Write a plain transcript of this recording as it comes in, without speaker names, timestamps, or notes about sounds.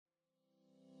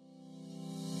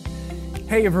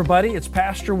Hey everybody, it's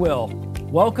Pastor Will.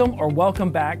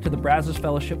 Welcome back to the Brazos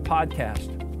Fellowship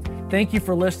Podcast. Thank you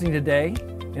for listening today.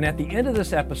 And at the end of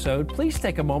this episode, please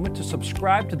take a moment to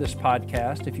subscribe to this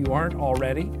podcast if you aren't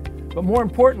already. But more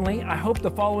importantly, I hope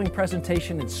the following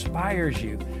presentation inspires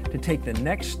you to take the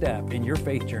next step in your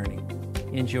faith journey.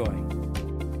 Enjoy.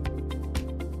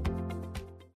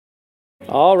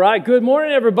 All right, good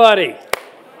morning, everybody.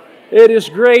 It is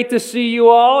great to see you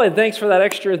all, and thanks for that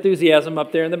extra enthusiasm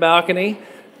up there in the balcony.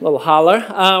 A little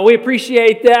holler. We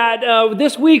appreciate that.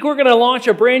 This week, we're going to launch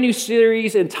a brand new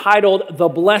series entitled The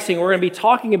Blessing. We're going to be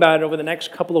talking about it over the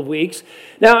next couple of weeks.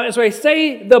 Now, as I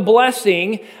say the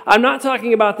blessing, I'm not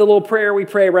talking about the little prayer we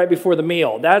pray right before the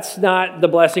meal. That's not the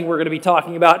blessing we're going to be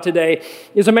talking about today.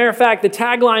 As a matter of fact, the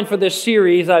tagline for this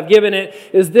series I've given it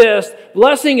is this: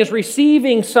 blessing is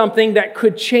receiving something that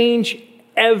could change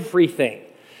everything.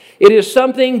 It is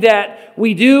something that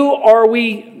we do or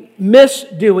we miss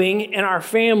doing in our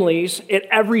families at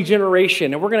every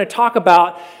generation. And we're going to talk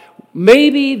about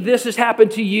maybe this has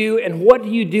happened to you and what do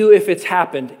you do if it's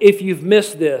happened, if you've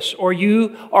missed this, or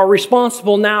you are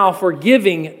responsible now for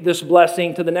giving this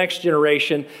blessing to the next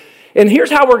generation. And here's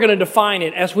how we're going to define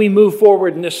it as we move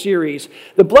forward in this series.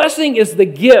 The blessing is the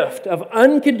gift of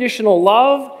unconditional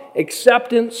love,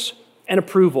 acceptance, and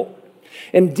approval.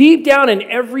 And deep down in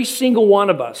every single one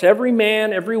of us, every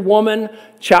man, every woman,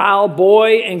 child,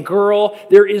 boy, and girl,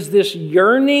 there is this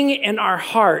yearning in our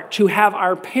heart to have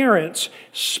our parents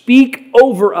speak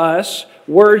over us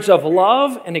words of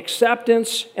love and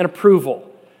acceptance and approval.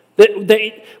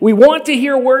 We want to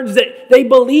hear words that they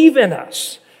believe in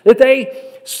us, that they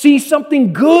see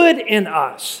something good in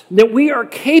us, that we are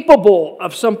capable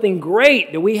of something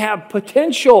great, that we have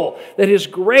potential that is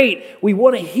great. We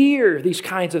want to hear these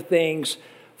kinds of things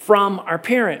from our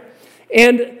parent.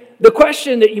 And the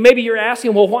question that you're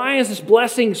asking, well, why is this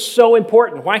blessing so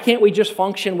important? Why can't we just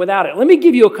function without it? Let me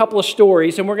give you a couple of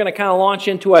stories, and we're going to kind of launch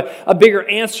into a bigger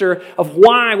answer of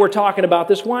why we're talking about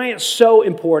this, why it's so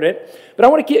important. But I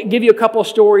want to give you a couple of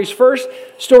stories. First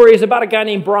story is about a guy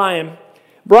named Brian.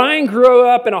 Brian grew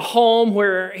up in a home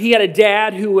where he had a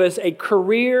dad who was a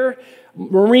career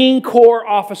Marine Corps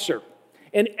officer.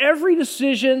 And every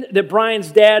decision that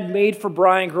Brian's dad made for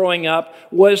Brian growing up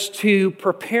was to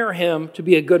prepare him to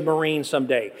be a good Marine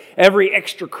someday. Every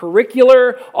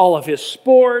extracurricular, all of his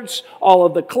sports, all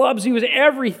of the clubs he was in,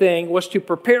 everything was to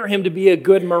prepare him to be a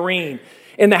good Marine.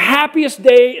 And the happiest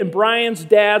day in Brian's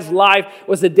dad's life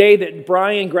was the day that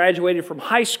Brian graduated from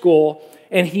high school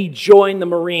and he joined the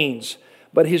Marines.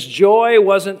 But his joy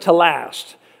wasn't to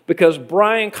last because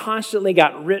Brian constantly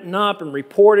got written up and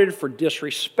reported for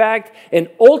disrespect and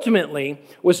ultimately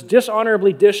was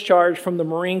dishonorably discharged from the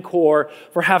Marine Corps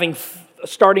for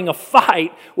starting a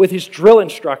fight with his drill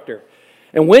instructor.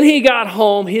 And when he got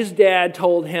home, his dad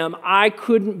told him, "I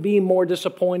couldn't be more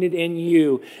disappointed in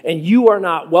you, and you are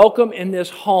not welcome in this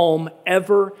home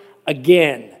ever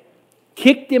again."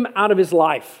 Kicked him out of his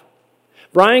life.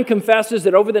 Brian confesses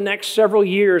that over the next several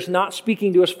years, not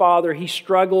speaking to his father, he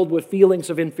struggled with feelings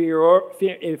of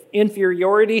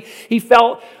inferiority. He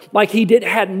felt like he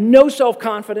had no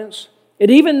self-confidence. And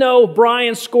even though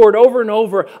Brian scored over and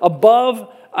over above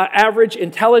average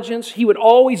intelligence, he would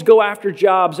always go after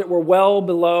jobs that were well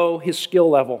below his skill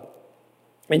level.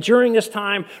 And during this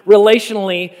time,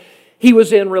 relationally, he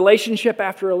was in relationship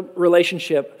after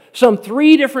relationship. Some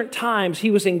 3 different times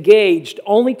he was engaged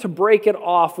only to break it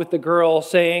off with the girl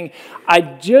saying, "I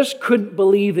just couldn't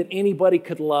believe that anybody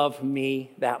could love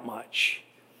me that much."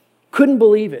 Couldn't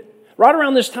believe it. Right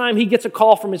around this time, he gets a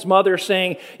call from his mother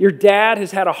saying, "Your dad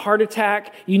has had a heart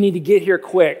attack. You need to get here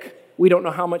quick. We don't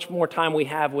know how much more time we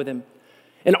have with him."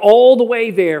 And all the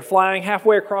way there, flying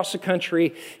halfway across the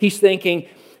country, he's thinking,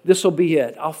 this will be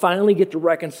it. I'll finally get to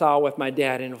reconcile with my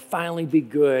dad and it'll finally be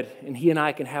good and he and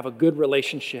I can have a good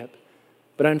relationship.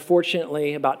 But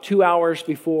unfortunately, about 2 hours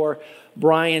before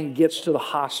Brian gets to the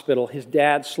hospital, his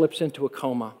dad slips into a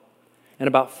coma. And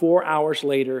about 4 hours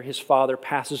later, his father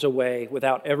passes away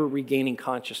without ever regaining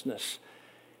consciousness.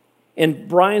 And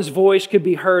Brian's voice could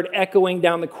be heard echoing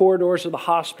down the corridors of the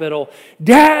hospital.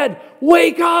 "Dad,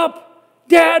 wake up!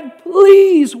 Dad,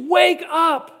 please wake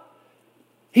up!"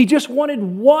 He just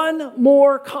wanted one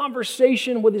more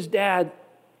conversation with his dad.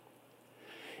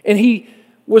 And he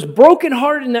was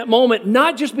brokenhearted in that moment,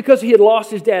 not just because he had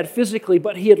lost his dad physically,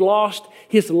 but he had lost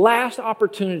his last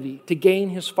opportunity to gain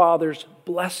his father's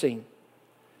blessing.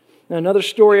 Now, another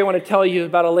story I want to tell you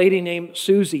about a lady named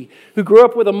Susie who grew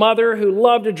up with a mother who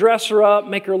loved to dress her up,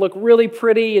 make her look really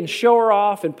pretty, and show her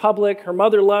off in public. Her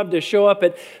mother loved to show up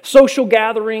at social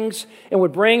gatherings and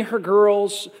would bring her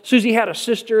girls. Susie had a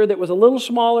sister that was a little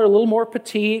smaller, a little more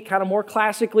petite, kind of more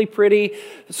classically pretty.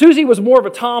 Susie was more of a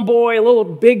tomboy, a little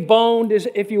big-boned,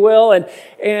 if you will,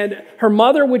 and her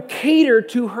mother would cater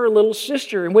to her little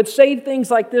sister and would say things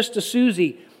like this to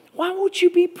Susie: "Why won't you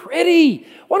be pretty?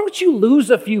 Why don't you lose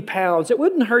a few pounds? It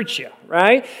wouldn't hurt you,"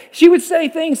 right? She would say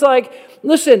things like,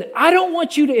 "Listen, I don't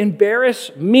want you to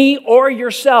embarrass me or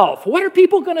yourself. What are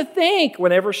people going to think?"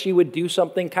 Whenever she would do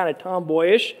something kind of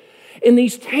tomboyish. And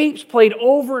these tapes played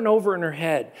over and over in her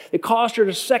head. It caused her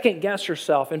to second guess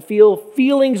herself and feel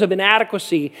feelings of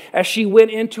inadequacy as she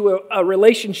went into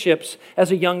relationships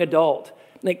as a young adult.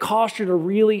 And it caused her to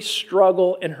really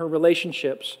struggle in her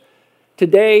relationships.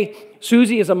 Today,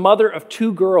 Susie is a mother of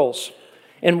 2 girls.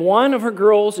 And one of her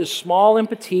girls is small and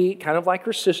petite, kind of like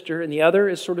her sister, and the other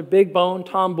is sort of big-boned,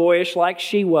 tomboyish, like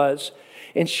she was.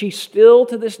 And she still,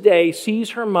 to this day,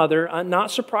 sees her mother,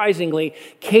 not surprisingly,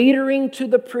 catering to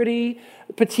the pretty,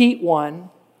 petite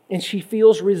one, and she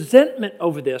feels resentment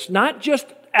over this, not just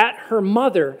at her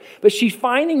mother, but she's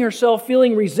finding herself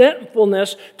feeling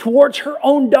resentfulness towards her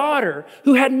own daughter,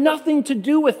 who had nothing to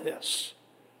do with this.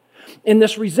 And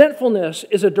this resentfulness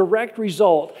is a direct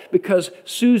result because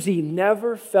Susie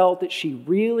never felt that she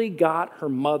really got her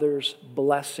mother's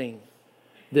blessing.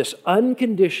 This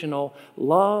unconditional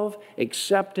love,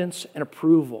 acceptance, and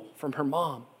approval from her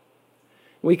mom.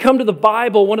 When we come to the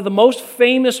Bible, one of the most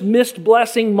famous missed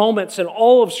blessing moments in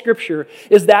all of Scripture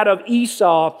is that of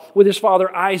Esau with his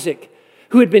father Isaac,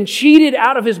 who had been cheated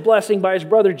out of his blessing by his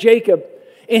brother Jacob.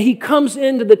 And he comes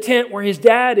into the tent where his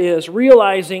dad is,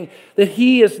 realizing that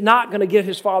he is not going to get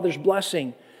his father's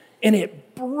blessing. And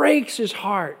it breaks his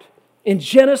heart. In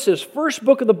Genesis, first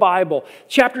book of the Bible,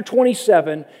 chapter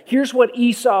 27, here's what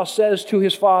Esau says to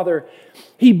his father.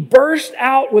 He burst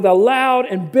out with a loud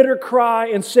and bitter cry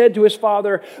and said to his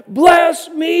father, "Bless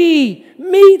me!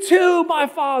 Me too, my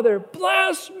father!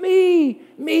 Bless me!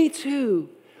 Me too!"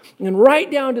 And right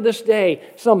down to this day,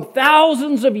 some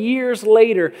thousands of years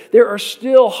later, there are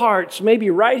still hearts,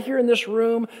 maybe right here in this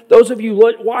room, those of you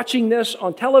watching this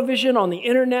on television, on the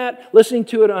internet, listening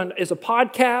to it as a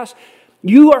podcast,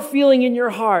 you are feeling in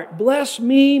your heart, "Bless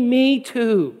me, me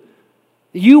too."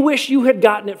 You wish you had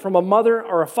gotten it from a mother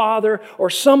or a father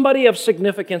or somebody of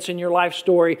significance in your life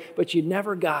story, but you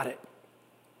never got it.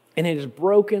 And it has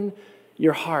broken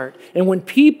your heart. And when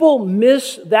people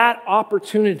miss that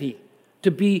opportunity to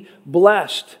be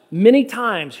blessed, many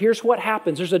times, here's what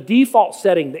happens. There's a default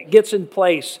setting that gets in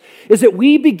place, is that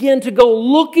we begin to go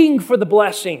looking for the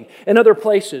blessing in other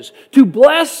places, to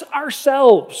bless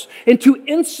ourselves and to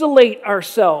insulate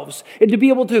ourselves and to be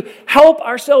able to help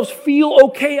ourselves feel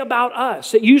okay about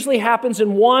us. It usually happens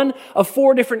in one of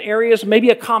 4 different areas, maybe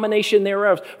a combination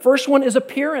thereof. First one is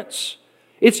appearance.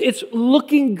 It's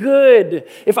looking good.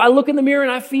 If I look in the mirror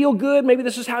and I feel good, maybe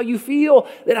this is how you feel,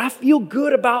 that I feel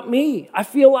good about me. I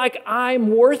feel like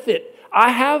I'm worth it. I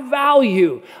have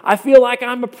value. I feel like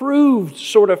I'm approved,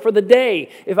 sort of, for the day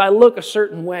if I look a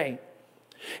certain way.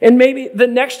 And maybe the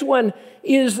next one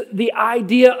is the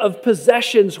idea of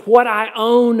possessions, what I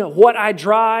own, what I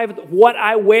drive, what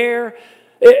I wear,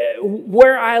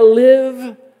 where I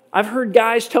live. I've heard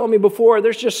guys tell me before,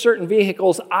 there's just certain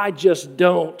vehicles I just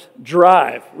don't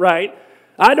drive, right?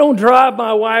 I don't drive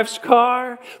my wife's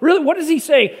car. Really, what is he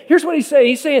saying? Here's what he's saying.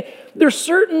 He's saying there's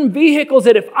certain vehicles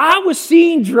that if I was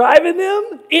seen driving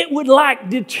them, it would like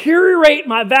deteriorate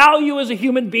my value as a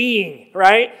human being,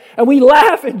 right? And we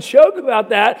laugh and joke about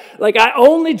that. Like, I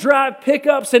only drive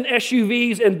pickups and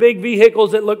SUVs and big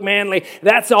vehicles that look manly.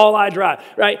 That's all I drive,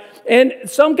 right? And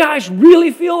some guys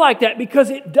really feel like that because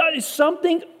it does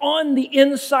something on the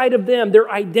inside of them. Their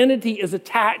identity is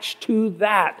attached to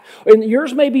that. And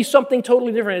yours may be something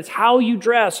totally different. It's how you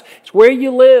dress. It's where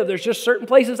you live. There's just certain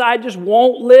places I just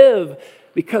won't live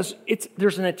because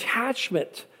there's an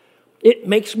attachment. It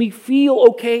makes me feel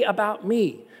okay about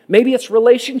me. Maybe it's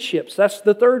relationships. That's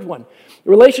the third one.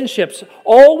 Relationships.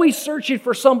 Always searching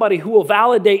for somebody who will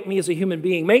validate me as a human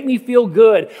being, make me feel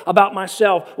good about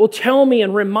myself, will tell me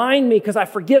and remind me, because I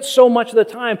forget so much of the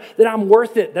time, that I'm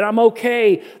worth it, that I'm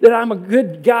okay, that I'm a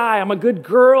good guy, I'm a good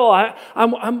girl.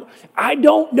 I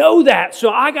don't know that, so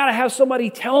I got to have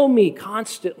somebody tell me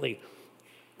constantly.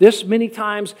 This many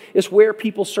times is where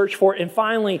people search for it. And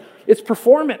finally, it's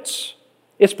performance.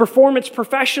 It's performance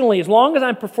professionally. As long as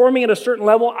I'm performing at a certain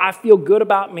level, I feel good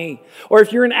about me. Or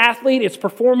if you're an athlete, it's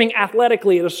performing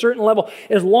athletically at a certain level.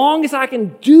 As long as I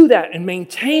can do that and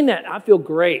maintain that, I feel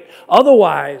great.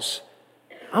 Otherwise,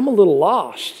 I'm a little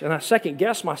lost, and I second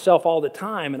guess myself all the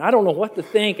time, and I don't know what to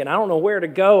think, and I don't know where to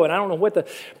go, and I don't know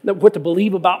what to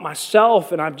believe about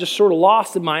myself, and I'm just sort of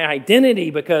lost in my identity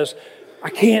because I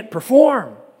can't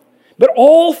perform. But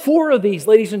all four of these,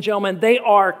 ladies and gentlemen, they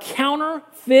are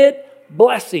counterfeit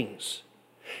blessings.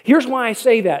 Here's why I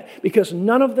say that, because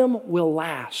none of them will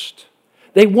last.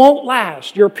 They won't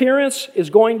last. Your appearance is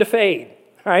going to fade.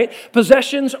 Right?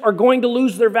 Possessions are going to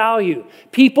lose their value.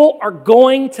 People are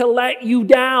going to let you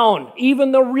down.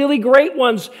 Even the really great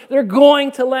ones, they're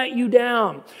going to let you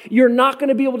down. You're not going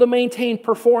to be able to maintain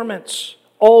performance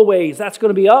always. That's going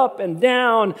to be up and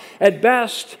down at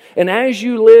best. And as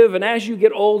you live and as you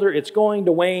get older, it's going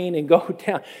to wane and go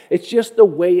down. It's just the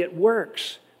way it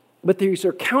works. But these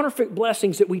are counterfeit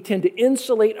blessings that we tend to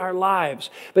insulate our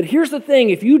lives. But here's the thing,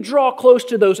 if you draw close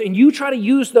to those and you try to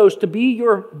use those to be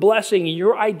your blessing and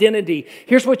your identity,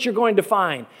 here's what you're going to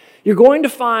find. You're going to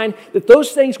find that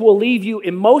those things will leave you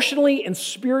emotionally and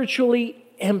spiritually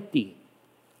empty,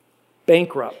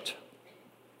 bankrupt.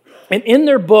 And in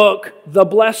their book, The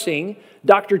Blessing,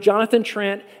 Dr. Jonathan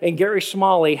Trent and Gary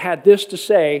Smalley had this to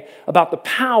say about the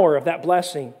power of that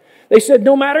blessing. They said,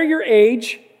 no matter your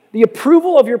age, the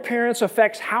approval of your parents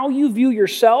affects how you view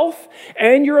yourself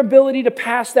and your ability to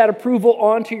pass that approval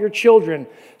on to your children,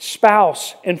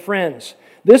 spouse, and friends.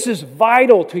 This is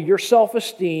vital to your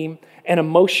self-esteem and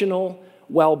emotional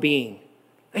well-being.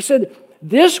 They said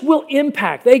this will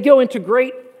impact, they go into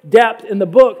great depth in the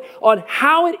book on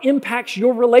how it impacts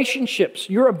your relationships,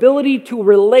 your ability to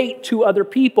relate to other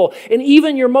people, and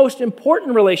even your most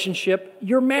important relationship,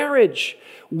 your marriage,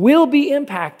 will be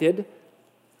impacted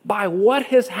by what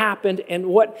has happened and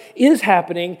what is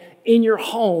happening in your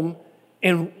home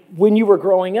and when you were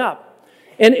growing up.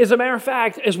 And as a matter of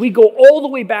fact, as we go all the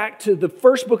way back to the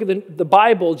first book of the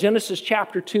Bible, Genesis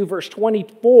chapter 2, verse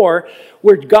 24,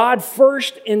 where God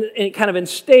first kind of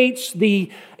instates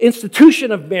the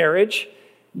institution of marriage,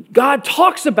 God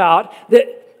talks about that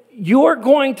you're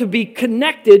going to be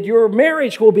connected, your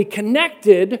marriage will be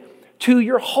connected to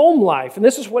your home life. And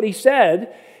this is what he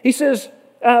said. He says,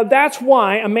 that's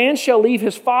why a man shall leave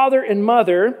his father and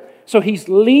mother. So he's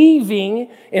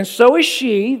leaving, and so is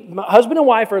she. Husband and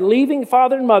wife are leaving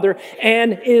father and mother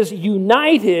and is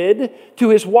united to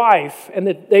his wife, and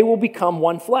that they will become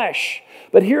one flesh.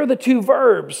 But here are the two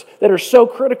verbs that are so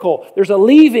critical. There's a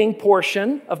leaving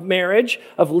portion of marriage,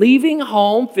 of leaving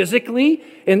home physically,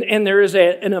 and there is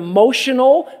an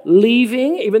emotional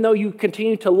leaving. Even though you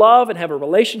continue to love and have a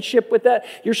relationship with that,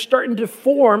 you're starting to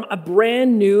form a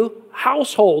brand new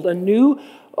household, a new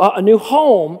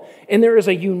home, and there is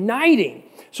a uniting.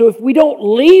 So if we don't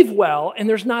leave well, and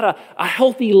there's not a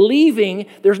healthy leaving,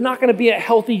 there's not going to be a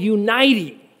healthy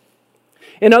uniting.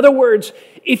 In other words,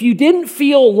 if you didn't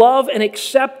feel love and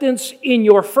acceptance in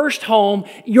your first home,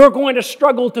 you're going to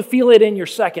struggle to feel it in your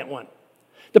second one.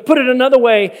 To put it another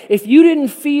way, if you didn't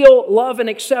feel love and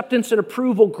acceptance and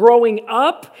approval growing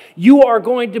up, you are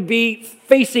going to be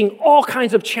facing all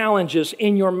kinds of challenges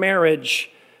in your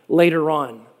marriage later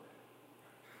on.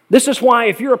 This is why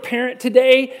if you're a parent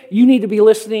today, you need to be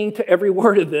listening to every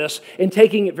word of this and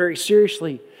taking it very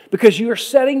seriously, because you are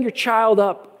setting your child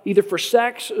up either for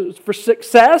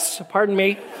success, pardon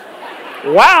me.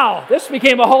 Wow, this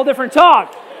became a whole different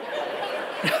talk.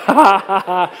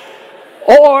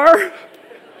 Or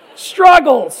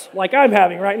struggles, like I'm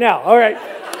having right now. All right.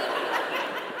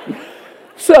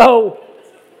 So,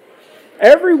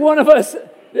 every one of us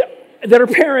that are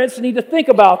parents need to think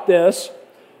about this.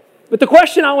 But the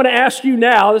question I want to ask you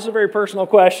now, this is a very personal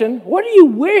question. What do you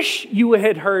wish you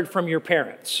had heard from your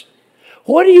parents?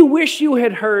 What do you wish you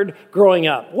had heard growing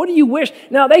up? What do you wish?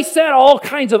 Now, they said all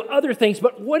kinds of other things,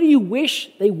 but what do you wish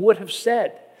they would have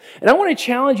said? And I want to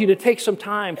challenge you to take some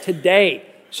time today,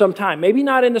 maybe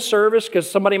not in the service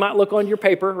because somebody might look on your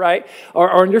paper, right,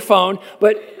 or on your phone,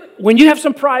 but when you have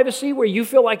some privacy where you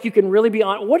feel like you can really be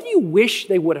on, what do you wish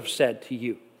they would have said to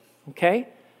you? Okay?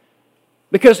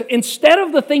 Because instead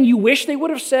of the thing you wish they would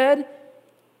have said,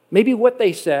 maybe what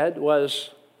they said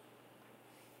was,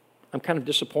 I'm kind of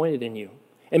disappointed in you.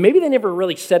 And maybe they never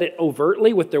really said it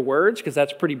overtly with their words, because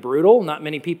that's pretty brutal. Not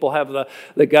many people have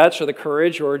the guts or the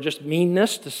courage or just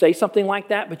meanness to say something like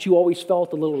that, but you always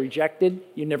felt a little rejected.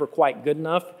 You're never quite good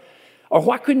enough. Or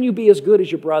why couldn't you be as good as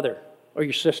your brother or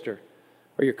your sister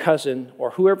or your cousin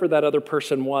or whoever that other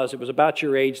person was? It was about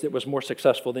your age that was more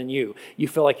successful than you. You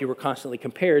feel like you were constantly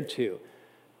compared to.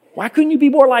 Why couldn't you be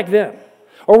more like them?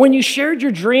 Or when you shared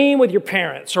your dream with your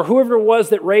parents or whoever it was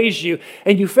that raised you,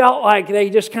 and you felt like they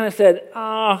just kind of said, who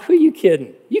are you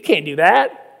kidding? You can't do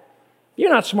that. You're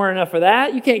not smart enough for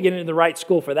that. You can't get into the right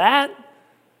school for that.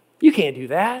 You can't do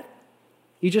that.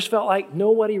 You just felt like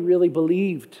nobody really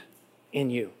believed in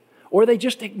you. Or they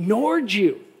just ignored you.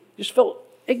 You just felt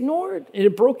ignored, and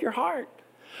it broke your heart.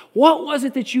 What was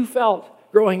it that you felt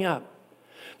growing up?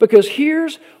 Because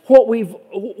here's what we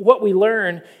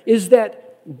learn is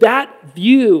that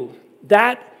view,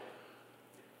 that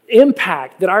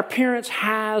impact that our parents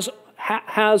has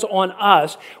on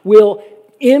us will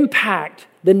impact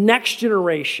the next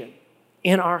generation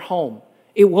in our home.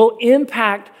 It will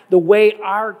impact the way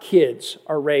our kids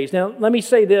are raised. Now, let me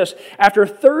say this. After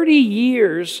 30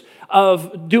 years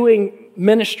of doing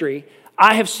ministry,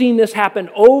 I have seen this happen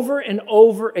over and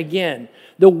over again.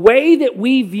 The way that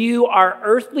we view our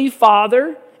earthly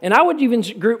father, and I would even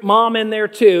group mom in there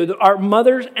too, our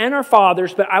mothers and our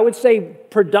fathers, but I would say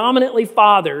predominantly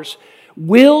fathers,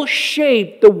 will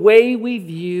shape the way we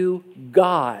view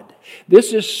God.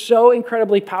 This is so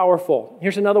incredibly powerful.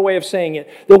 Here's another way of saying it.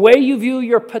 The way you view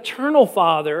your paternal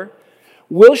father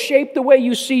will shape the way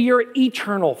you see your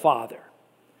eternal father.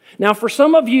 Now, for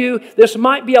some of you, this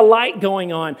might be a light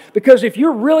going on, because if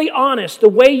you're really honest, the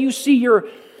way you see your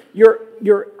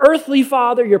earthly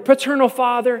father, your paternal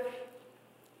father,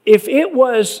 if it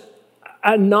was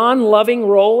a non-loving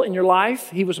role in your life,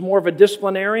 he was more of a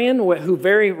disciplinarian who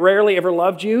very rarely ever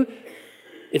loved you,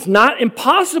 it's not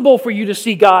impossible for you to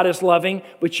see God as loving,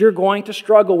 but you're going to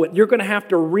struggle with. You're going to have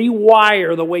to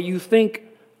rewire the way you think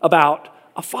about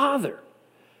a father.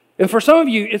 And for some of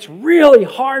you, it's really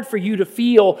hard for you to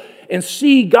feel and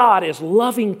see God as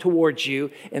loving towards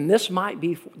you, and this might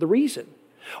be the reason.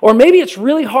 Or maybe it's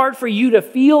really hard for you to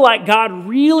feel like God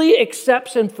really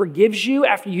accepts and forgives you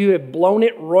after you have blown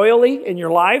it royally in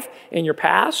your life, in your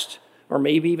past, or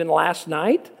maybe even last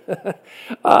night. And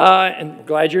I'm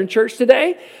glad you're in church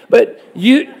today. But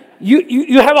you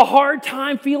have a hard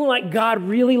time feeling like God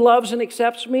really loves and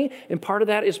accepts me. And part of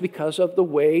that is because of the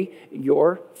way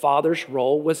your father's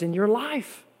role was in your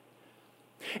life.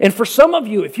 And for some of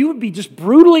you, if you would be just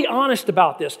brutally honest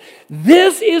about this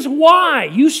is why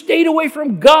you stayed away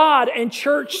from God and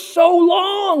church so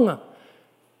long.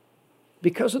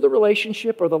 Because of the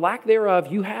relationship or the lack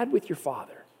thereof you had with your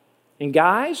father. And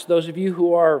guys, those of you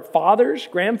who are fathers,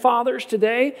 grandfathers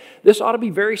today, this ought to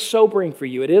be very sobering for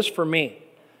you. It is for me.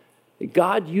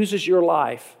 God uses your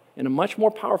life in a much more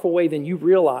powerful way than you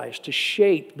realize to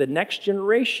shape the next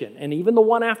generation and even the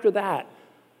one after that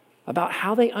about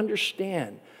how they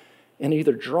understand and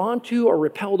either drawn to or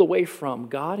repelled away from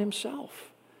God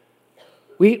Himself.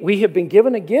 We have been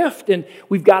given a gift, and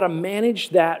we've got to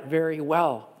manage that very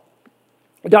well.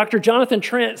 Dr. Jonathan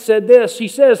Trent said this. He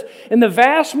says, in the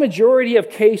vast majority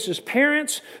of cases,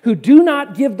 parents who do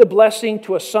not give the blessing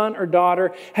to a son or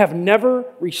daughter have never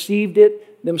received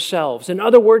it themselves. In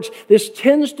other words, this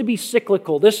tends to be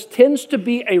cyclical. This tends to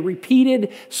be a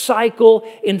repeated cycle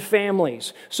in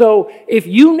families. So if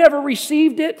you never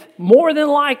received it, more than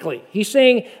likely, he's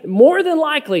saying, more than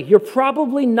likely, you're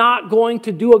probably not going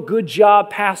to do a good job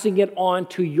passing it on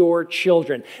to your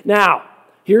children. Now,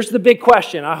 here's the big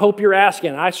question I hope you're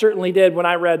asking. I certainly did when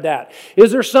I read that.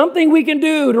 Is there something we can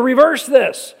do to reverse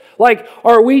this? Like,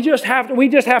 or we just have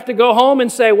to go home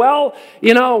and say, well,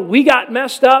 we got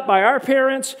messed up by our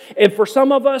parents, and for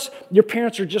some of us, your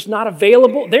parents are just not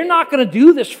available. They're not going to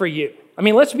do this for you. I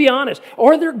mean, let's be honest.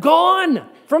 Or they're gone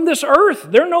from this earth.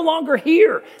 They're no longer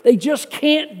here. They just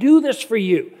can't do this for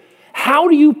you. How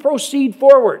do you proceed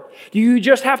forward? Do you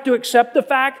just have to accept the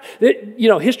fact that,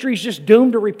 history is just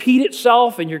doomed to repeat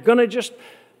itself and you're going to just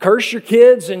curse your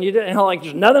kids and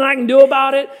there's nothing I can do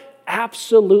about it?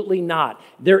 Absolutely not.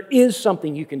 There is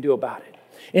something you can do about it.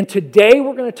 And today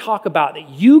we're going to talk about that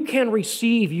you can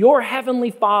receive your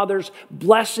Heavenly Father's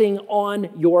blessing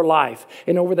on your life.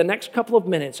 And over the next couple of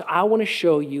minutes, I want to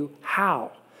show you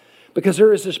how. Because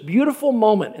there is this beautiful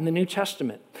moment in the New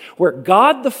Testament where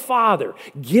God the Father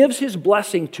gives His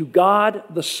blessing to God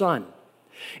the Son.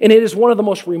 And it is one of the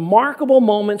most remarkable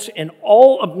moments in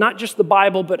all of not just the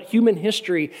Bible, but human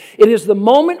history. It is the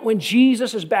moment when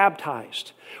Jesus is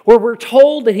baptized, where we're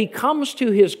told that He comes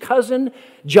to His cousin,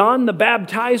 John the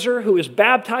Baptizer, who is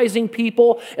baptizing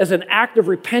people as an act of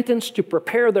repentance to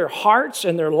prepare their hearts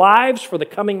and their lives for the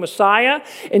coming Messiah.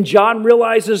 And John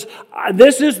realizes,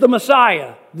 this is the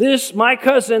Messiah. This, my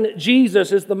cousin,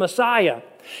 Jesus, is the Messiah.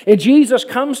 And Jesus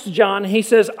comes to John and He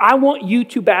says, I want you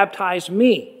to baptize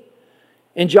me.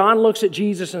 And John looks at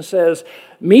Jesus and says,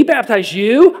 me baptize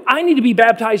you? I need to be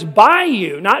baptized by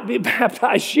you, not be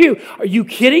baptized you. Are you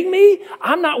kidding me?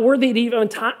 I'm not worthy to even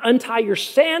untie your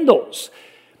sandals.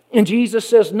 And Jesus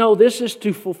says, no, this is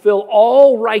to fulfill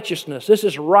all righteousness. This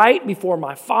is right before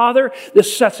my Father.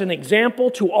 This sets an example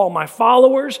to all my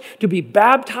followers. To be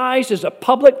baptized is a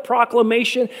public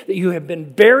proclamation that you have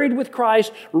been buried with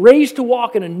Christ, raised to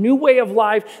walk in a new way of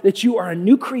life, that you are a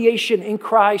new creation in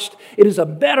Christ. It is a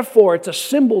metaphor. It's a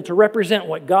symbol to represent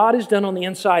what God has done on the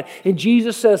inside. And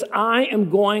Jesus says, I am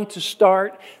going to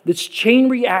start this chain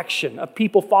reaction of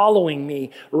people following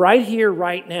me right here,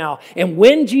 right now. And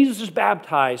when Jesus is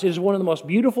baptized, it is one of the most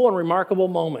beautiful and remarkable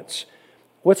moments.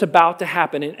 What's about to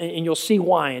happen, and you'll see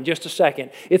why in just a second.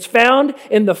 It's found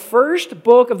in the first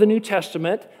book of the New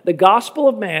Testament, the Gospel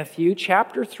of Matthew,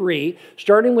 chapter 3,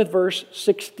 starting with verse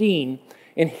 16.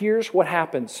 And here's what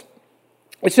happens.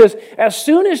 It says, as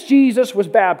soon as Jesus was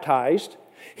baptized,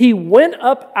 he went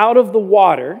up out of the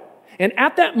water, and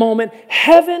at that moment,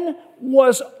 heaven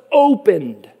was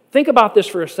opened. Think about this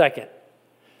for a second.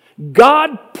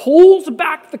 God pulls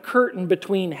back the curtain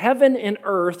between heaven and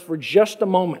earth for just a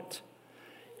moment.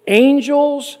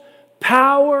 Angels,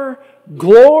 power,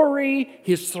 glory,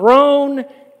 His throne,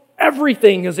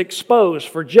 everything is exposed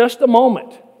for just a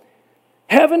moment.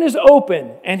 Heaven is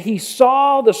open, and he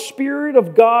saw the Spirit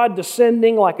of God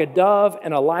descending like a dove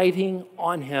and alighting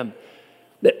on him.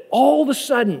 That all of a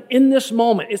sudden, in this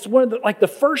moment, it's one of the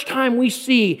first time we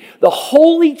see the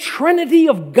Holy Trinity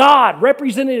of God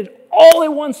represented all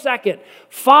in 1 second.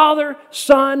 Father,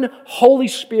 Son, Holy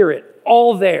Spirit,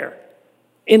 all there.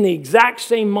 In the exact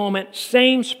same moment,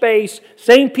 same space,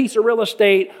 same piece of real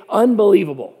estate,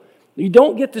 unbelievable. You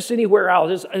don't get this anywhere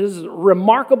else. This is a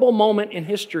remarkable moment in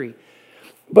history.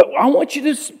 But I want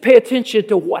you to pay attention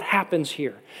to what happens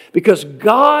here. Because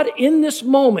God, in this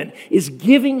moment, is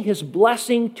giving His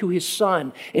blessing to His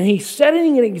Son. And He's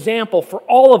setting an example for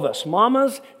all of us,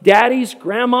 mamas, daddies,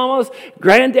 grandmamas,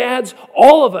 granddads,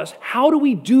 all of us. How do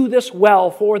we do this well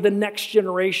for the next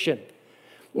generation?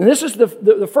 And this is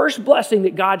the first blessing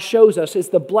that God shows us, is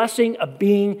the blessing of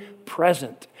being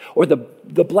present, or the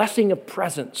blessing of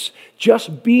presence,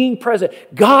 just being present.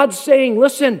 God's saying,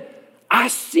 listen, I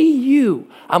see you.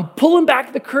 I'm pulling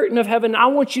back the curtain of heaven. I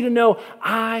want you to know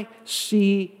I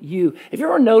see you. Have you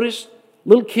ever noticed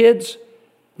little kids?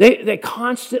 They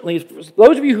constantly,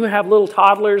 those of you who have little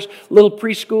toddlers, little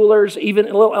preschoolers, even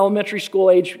little elementary school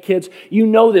age kids, you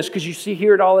know this because you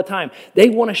hear it all the time. They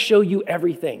want to show you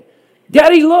everything.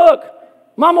 Daddy, look.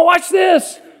 Mama, watch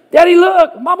this. Daddy,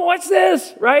 look. Mama, watch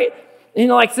this. Right? You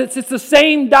know, like it's the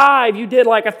same dive you did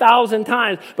like 1,000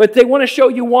 times, but they want to show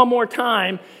you one more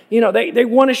time. You know, they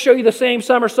want to show you the same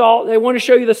somersault. They want to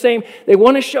show you the same. They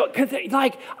want to show, because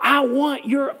like, I want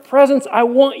your presence. I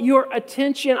want your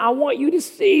attention. I want you to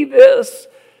see this.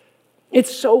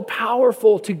 It's so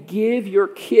powerful to give your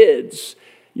kids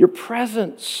your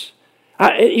presence.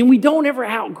 And we don't ever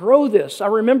outgrow this. I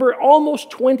remember almost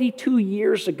 22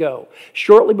 years ago,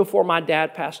 shortly before my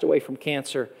dad passed away from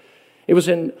cancer. It was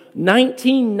in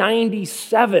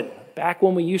 1997, back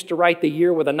when we used to write the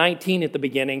year with a 19 at the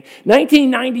beginning.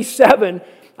 1997,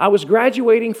 I was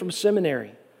graduating from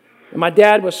seminary. And my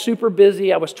dad was super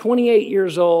busy. I was 28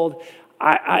 years old.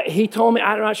 He told me,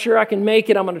 I'm not sure I can make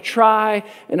it. I'm going to try.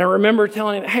 And I remember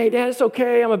telling him, hey, Dad, it's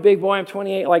okay. I'm a big boy. I'm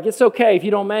 28. Like, it's okay if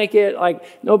you don't make it.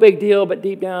 Like, no big deal. But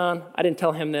deep down, I didn't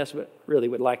tell him this, but really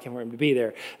would like him for him to be there.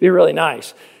 It'd be really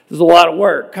nice. There's a lot of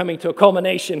work coming to a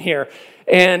culmination here.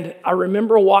 And I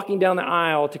remember walking down the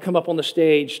aisle to come up on the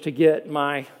stage to get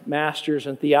my master's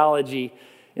in theology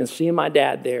and seeing my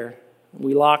dad there.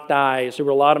 We locked eyes. There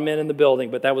were a lot of men in the building,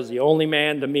 but that was the only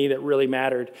man to me that really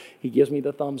mattered. He gives me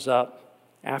the thumbs up.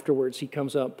 Afterwards, he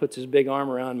comes up, puts his big arm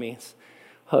around me,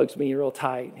 hugs me real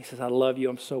tight. He says, I love you.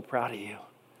 I'm so proud of you.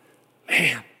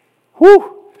 Man,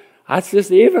 whew. That's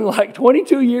just even like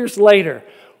 22 years later.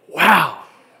 Wow.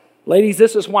 Ladies,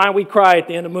 this is why we cry at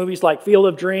the end of movies like Field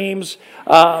of Dreams.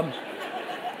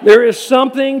 There is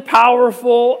something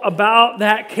powerful about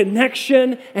that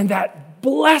connection and that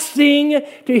blessing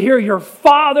to hear your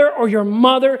father or your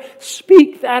mother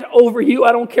speak that over you.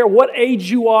 I don't care what age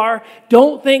you are.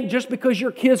 Don't think just because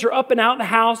your kids are up and out in the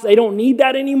house, they don't need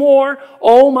that anymore.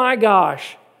 Oh my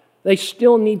gosh. They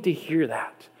still need to hear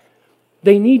that.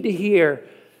 They need to hear,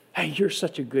 hey, you're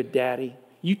such a good daddy.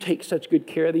 You take such good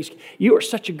care of these. You are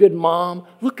such a good mom.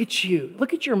 Look at you.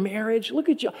 Look at your marriage. Look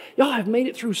at you. Y'all have made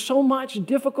it through so much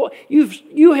difficult.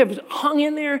 You have hung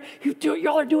in there.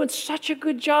 Y'all are doing such a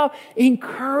good job.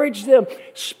 Encourage them.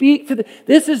 Speak to them.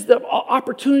 This is the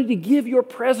opportunity to give your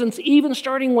presence, even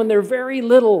starting when they're very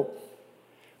little.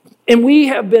 And we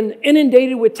have been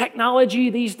inundated with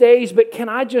technology these days, but can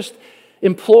I just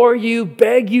implore you,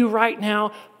 beg you right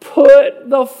now, put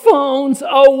the phones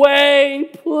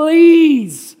away,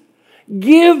 please.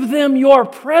 Give them your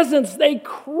presence. They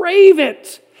crave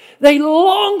it. They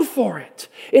long for it.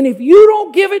 And if you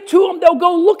don't give it to them, they'll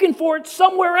go looking for it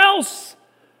somewhere else.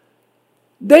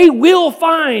 They will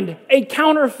find a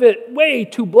counterfeit way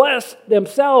to bless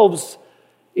themselves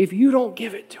if you don't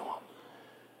give it to them.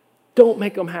 Don't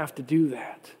make them have to do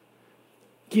that.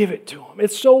 Give it to them.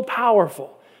 It's so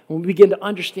powerful when we begin to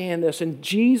understand this. And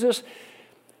Jesus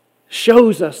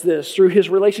shows us this through His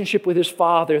relationship with His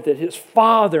Father, that His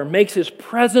Father makes His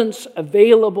presence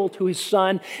available to His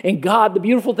Son. And God, the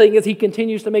beautiful thing is He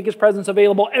continues to make His presence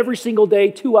available every single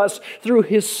day to us through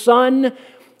His Son.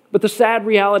 But the sad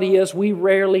reality is we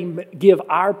rarely give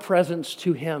our presence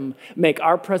to Him, make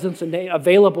our presence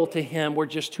available to Him. We're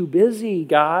just too busy,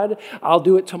 God. I'll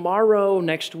do it tomorrow,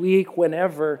 next week,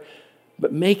 whenever.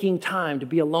 But making time to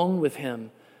be alone with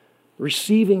Him,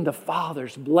 receiving the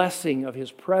Father's blessing of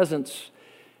His presence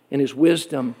and His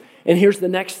wisdom. And here's the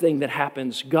next thing that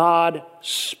happens. God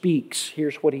speaks.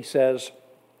 Here's what He says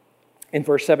in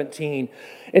verse 17.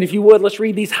 And if you would, let's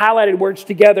read these highlighted words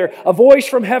together. A voice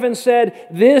from heaven said,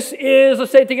 let's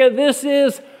say it together, this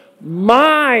is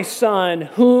my Son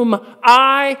whom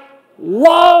I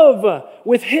love.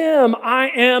 With Him I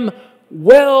am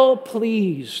well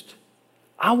pleased.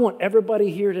 I want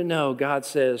everybody here to know, God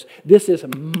says, this is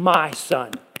my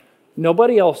Son.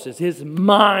 Nobody else's. It's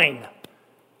mine.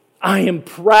 I am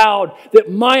proud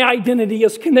that my identity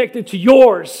is connected to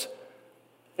yours.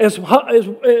 As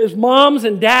moms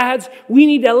and dads, we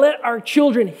need to let our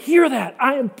children hear that.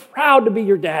 I am proud to be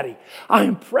your daddy. I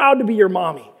am proud to be your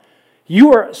mommy.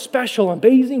 You are a special,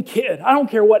 amazing kid. I don't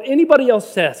care what anybody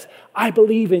else says. I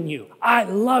believe in you. I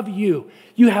love you.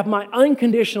 You have my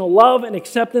unconditional love and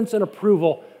acceptance and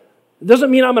approval. It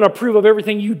doesn't mean I'm going to approve of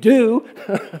everything you do,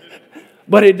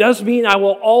 but it does mean I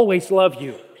will always love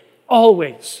you.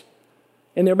 Always.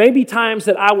 And there may be times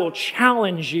that I will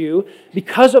challenge you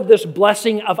because of this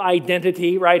blessing of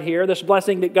identity right here, this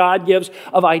blessing that God gives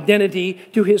of identity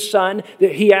to His Son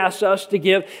that He asks us to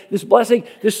give, this blessing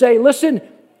to say, listen,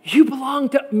 you belong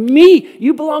to me.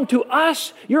 You belong to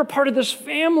us. You're a part of this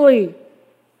family.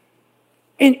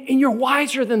 And you're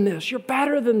wiser than this. You're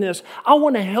better than this. I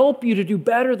want to help you to do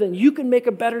better than you can make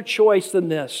a better choice than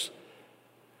this.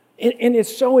 And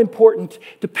it's so important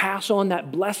to pass on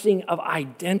that blessing of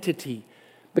identity.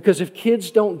 Because if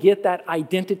kids don't get that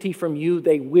identity from you,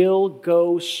 they will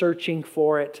go searching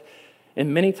for it.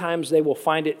 And many times they will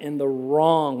find it in the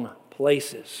wrong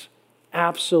places.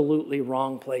 Absolutely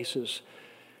wrong places.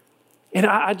 And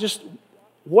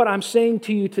what I'm saying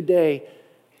to you today,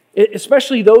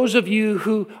 especially those of you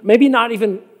who maybe not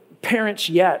even parents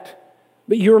yet,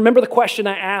 but you remember the question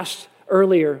I asked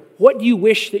earlier, what do you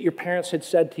wish that your parents had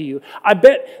said to you? I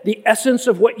bet the essence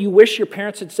of what you wish your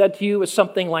parents had said to you is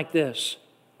something like this.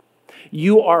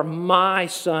 You are my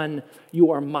son,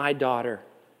 you are my daughter,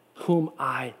 whom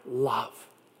I love.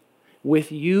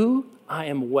 With you, I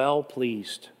am well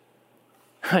pleased.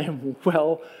 I am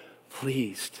well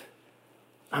pleased.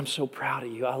 I'm so proud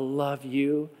of you. I love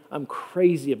you. I'm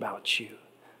crazy about you.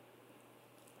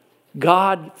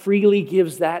 God freely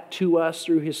gives that to us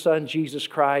through His Son, Jesus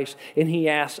Christ, and He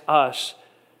asks us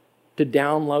to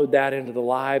download that into the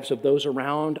lives of those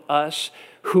around us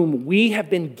whom we have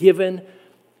been given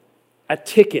a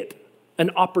ticket, an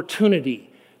opportunity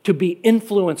to be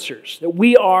influencers, that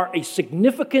we are a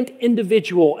significant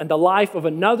individual in the life of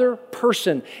another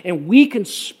person, and we can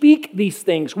speak these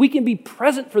things, we can be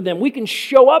present for them, we can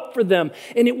show up for them,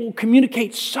 and it will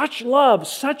communicate such love,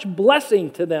 such blessing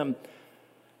to them.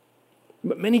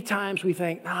 But many times we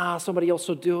think, somebody else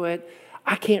will do it.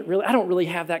 I don't really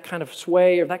have that kind of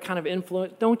sway or that kind of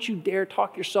influence. Don't you dare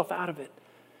talk yourself out of it.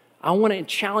 I want to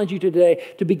challenge you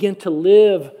today to begin to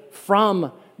live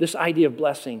from this idea of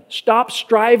blessing. Stop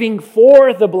striving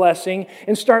for the blessing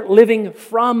and start living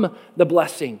from the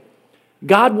blessing.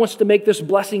 God wants to make this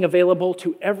blessing available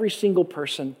to every single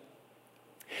person.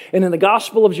 And in the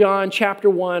Gospel of John, chapter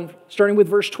 1, starting with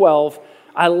verse 12,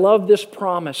 I love this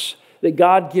promise that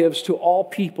God gives to all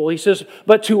people. He says,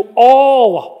 but to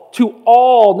all,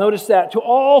 notice that, to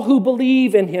all who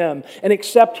believe in Him and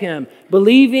accept Him.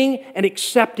 Believing and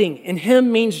accepting in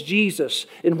Him means Jesus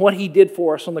and what He did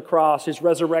for us on the cross, His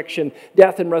resurrection,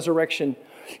 death and resurrection.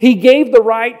 He gave the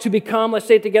right to become, let's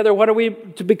say it together, what are we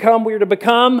to become? We are to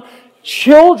become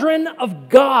children of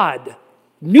God.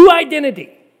 New identity.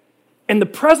 And the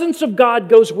presence of God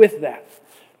goes with that.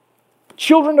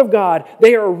 Children of God,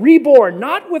 they are reborn,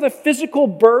 not with a physical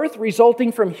birth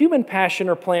resulting from human passion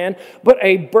or plan, but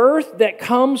a birth that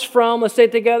comes from, let's say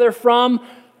it together, from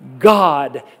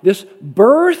God. This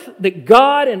birth that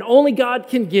God and only God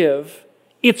can give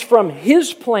It's from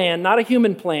His plan, not a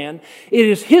human plan. It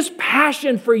is His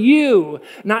passion for you,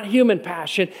 not human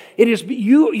passion. It is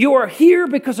you are here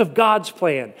because of God's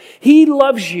plan. He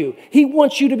loves you. He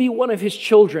wants you to be one of His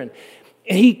children.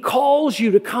 And He calls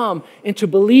you to come and to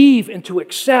believe and to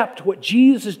accept what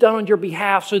Jesus has done on your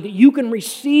behalf so that you can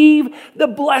receive the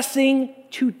blessing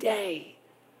today.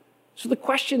 So the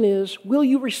question is, will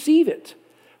you receive it?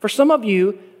 For some of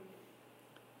you,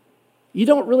 you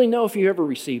don't really know if you ever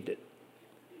received it.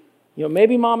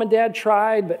 Maybe mom and dad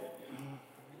tried, but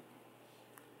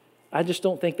I just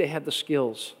don't think they had the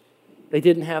skills. They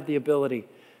didn't have the ability.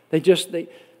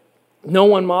 No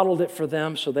one modeled it for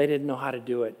them, so they didn't know how to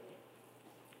do it.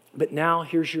 But now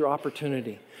here's your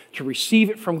opportunity to receive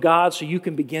it from God so you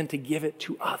can begin to give it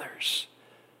to others,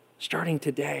 starting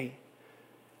today.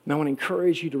 And I want to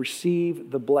encourage you to receive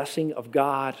the blessing of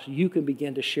God so you can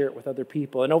begin to share it with other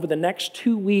people. And over the next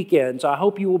 2 weekends, I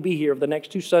hope you will be here over the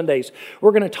next 2 Sundays,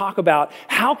 we're going to talk about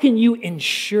how can you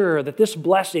ensure that this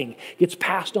blessing gets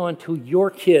passed on to your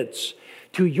kids,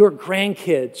 to your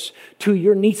grandkids, to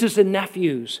your nieces and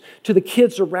nephews, to the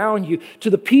kids around you, to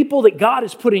the people that God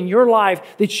has put in your life,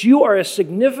 that you are a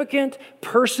significant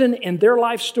person in their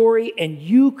life story and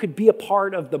you could be a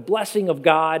part of the blessing of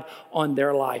God on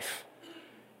their life.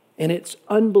 And it's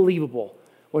unbelievable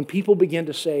when people begin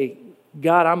to say,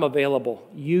 God, I'm available.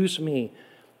 Use me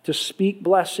to speak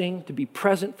blessing, to be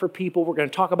present for people. We're going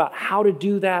to talk about how to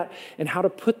do that and how to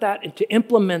put that and to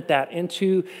implement that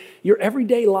into your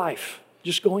everyday life,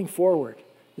 just going forward.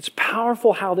 It's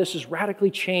powerful how this has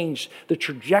radically changed the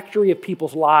trajectory of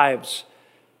people's lives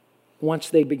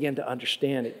once they begin to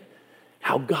understand it,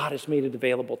 how God has made it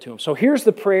available to them. So here's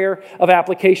the prayer of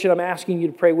application I'm asking you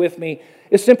to pray with me.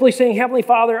 It's simply saying, Heavenly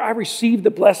Father, I receive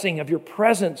the blessing of your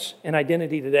presence and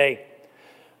identity today.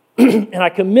 And I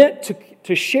commit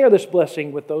to share this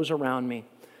blessing with those around me.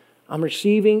 I'm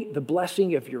receiving the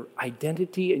blessing of your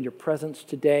identity and your presence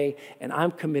today, and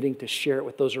I'm committing to share it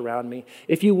with those around me.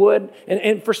 If you would,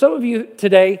 and for some of you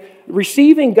today,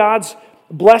 receiving God's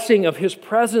blessing of His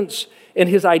presence and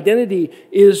His identity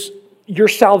is your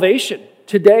salvation.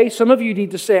 Today, some of you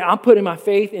need to say, I'm putting my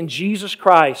faith in Jesus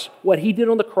Christ, what He did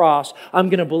on the cross. I'm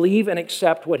going to believe and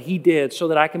accept what He did so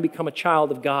that I can become a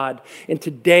child of God. And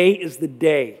today is the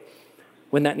day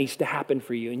when that needs to happen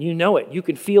for you. And you know it. You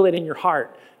can feel it in your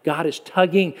heart. God is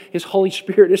tugging, His Holy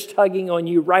Spirit is tugging on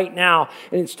you right now,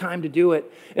 and it's time to do it.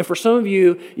 And for some of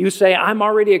you, you say, I'm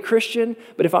already a Christian,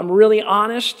 but if I'm really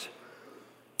honest,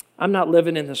 I'm not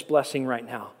living in this blessing right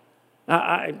now.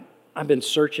 I've been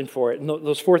searching for it. And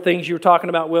those 4 things you were talking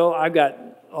about, Will, I've got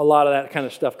a lot of that kind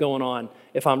of stuff going on.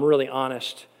 If I'm really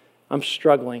honest, I'm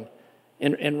struggling.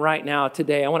 And right now,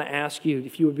 today, I want to ask you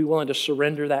if you would be willing to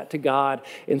surrender that to God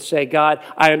and say, God,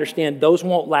 I understand those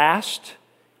won't last,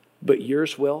 but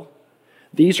yours will.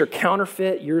 These are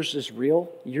counterfeit. Yours is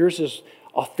real. Yours is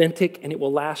authentic, and it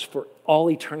will last for all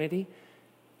eternity.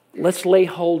 Let's lay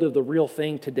hold of the real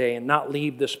thing today and not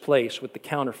leave this place with the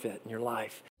counterfeit in your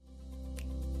life.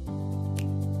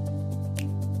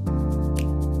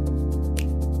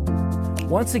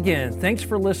 Once again, thanks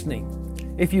for listening.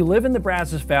 If you live in the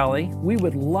Brazos Valley, we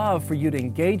would love for you to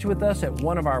engage with us at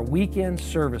one of our weekend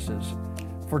services.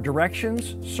 For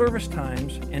directions, service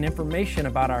times, and information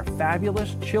about our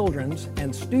fabulous children's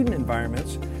and student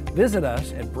environments, visit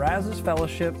us at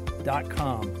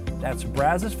brazosfellowship.com. That's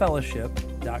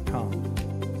brazosfellowship.com.